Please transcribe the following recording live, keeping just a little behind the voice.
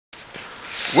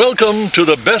Welcome to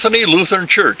the Bethany Lutheran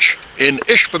Church in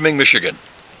Ishpeming, Michigan.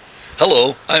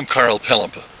 Hello, I'm Carl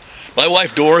Pellonpaa. My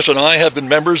wife Doris and I have been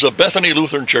members of Bethany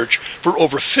Lutheran Church for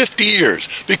over 50 years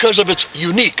because of its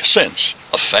unique sense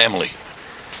of family.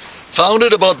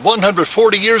 Founded about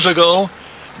 140 years ago,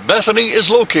 Bethany is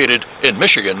located in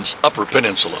Michigan's Upper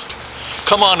Peninsula.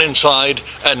 Come on inside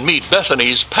and meet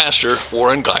Bethany's Pastor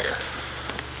Warren Geier.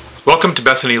 Welcome to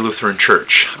Bethany Lutheran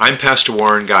Church. I'm Pastor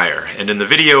Warren Geier, and in the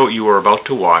video you are about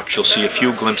to watch, you'll see a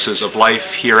few glimpses of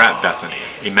life here at Bethany,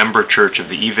 a member church of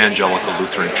the Evangelical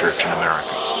Lutheran Church in America.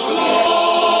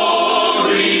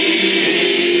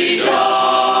 Glory die.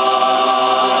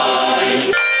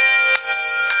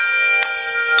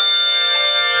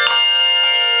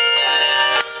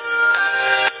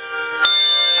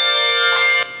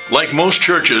 Like most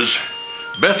churches,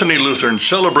 Bethany Lutheran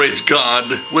celebrates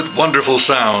God with wonderful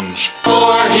sounds.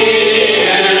 For He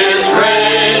is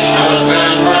gracious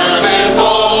and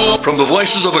merciful. From the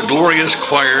voices of a glorious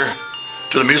choir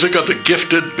to the music of the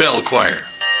gifted bell choir.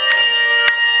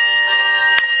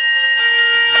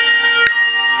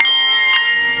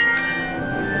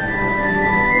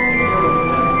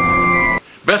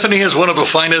 Bethany has one of the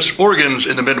finest organs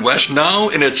in the Midwest, now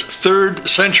in its 3rd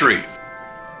century.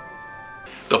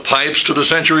 The pipes to the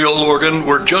century-old organ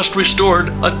were just restored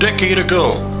a decade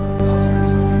ago.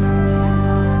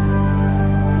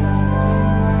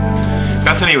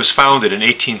 Bethany was founded in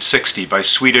 1860 by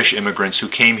Swedish immigrants who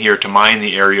came here to mine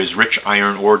the area's rich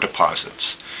iron ore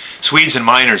deposits. Swedes and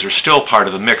miners are still part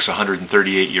of the mix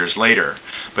 138 years later,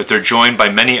 but they're joined by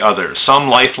many others, some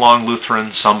lifelong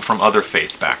Lutherans, some from other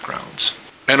faith backgrounds.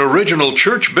 An original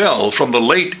church bell from the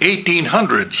late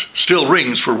 1800s still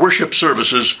rings for worship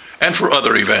services and for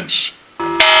other events.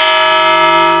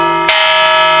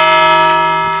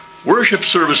 Worship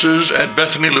services at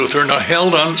Bethany Lutheran are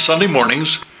held on Sunday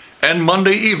mornings and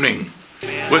Monday evening,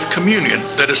 with communion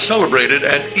that is celebrated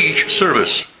at each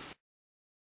service.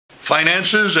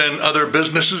 Finances and other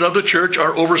businesses of the church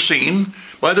are overseen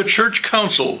by the church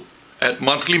council at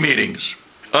monthly meetings.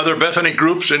 Other Bethany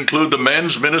groups include the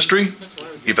men's ministry,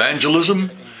 evangelism,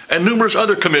 and numerous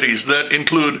other committees that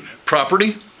include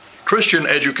property, Christian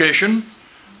education,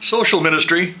 social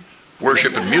ministry,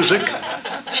 worship and music,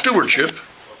 stewardship,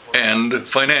 and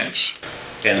finance.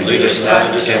 And lead us not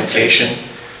into temptation,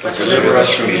 but deliver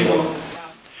us from evil.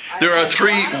 There are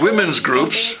 3 women's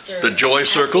groups, the Joy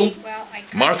Circle,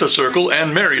 Martha Circle,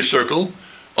 and Mary Circle,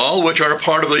 all which are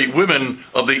part of the women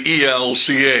of the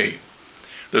ELCA.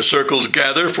 The circles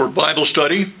gather for Bible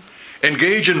study,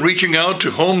 engage in reaching out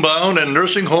to homebound and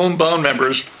nursing home-bound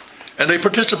members, and they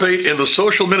participate in the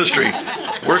social ministry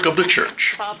work of the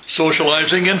church.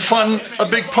 Socializing and fun, a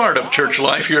big part of church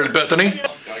life here at Bethany.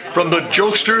 From the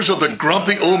jokesters of the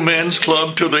Grumpy Old Men's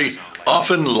Club to the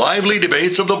often lively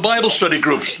debates of the Bible study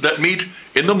groups that meet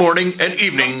in the morning and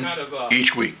evening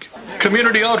each week.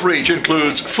 Community outreach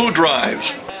includes food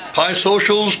drives, pie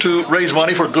socials to raise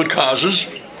money for good causes,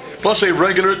 plus a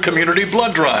regular community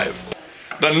blood drive.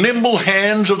 The nimble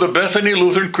hands of the Bethany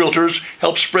Lutheran quilters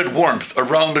help spread warmth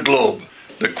around the globe.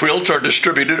 The quilts are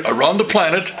distributed around the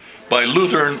planet by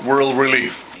Lutheran World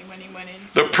Relief.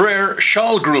 The prayer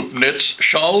shawl group knits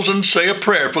shawls and say a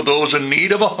prayer for those in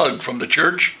need of a hug from the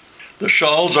church. The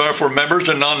shawls are for members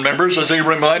and non-members as a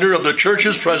reminder of the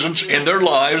church's presence in their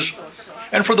lives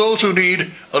and for those who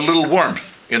need a little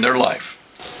warmth in their life.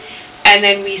 And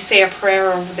then we say a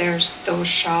prayer over those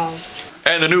shawls.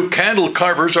 And the new candle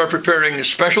carvers are preparing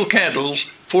special candles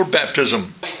for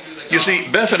baptism. You see,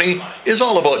 Bethany is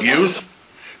all about youth.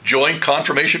 Joint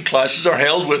confirmation classes are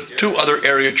held with 2 other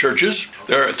area churches.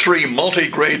 There are 3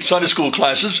 multi-grade Sunday school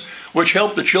classes which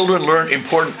help the children learn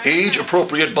important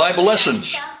age-appropriate Bible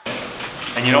lessons.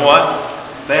 And you know what?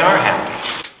 They are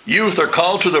happy. Youth are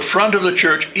called to the front of the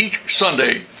church each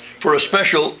Sunday for a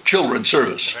special children's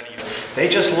service. They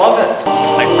just love it.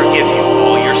 I forgive you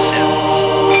all your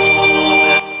sins.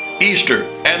 Easter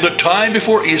and the time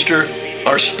before Easter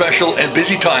are special and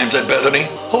busy times at Bethany.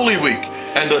 Holy Week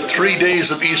and the 3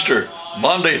 days of Easter,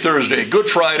 Monday, Thursday, Good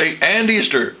Friday, and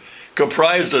Easter,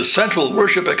 comprise the central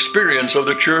worship experience of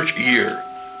the church year.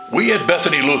 We at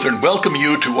Bethany Lutheran welcome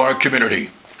you to our community.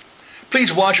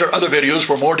 Please watch our other videos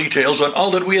for more details on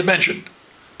all that we have mentioned.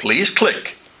 Please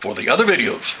click for the other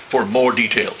videos for more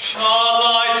details.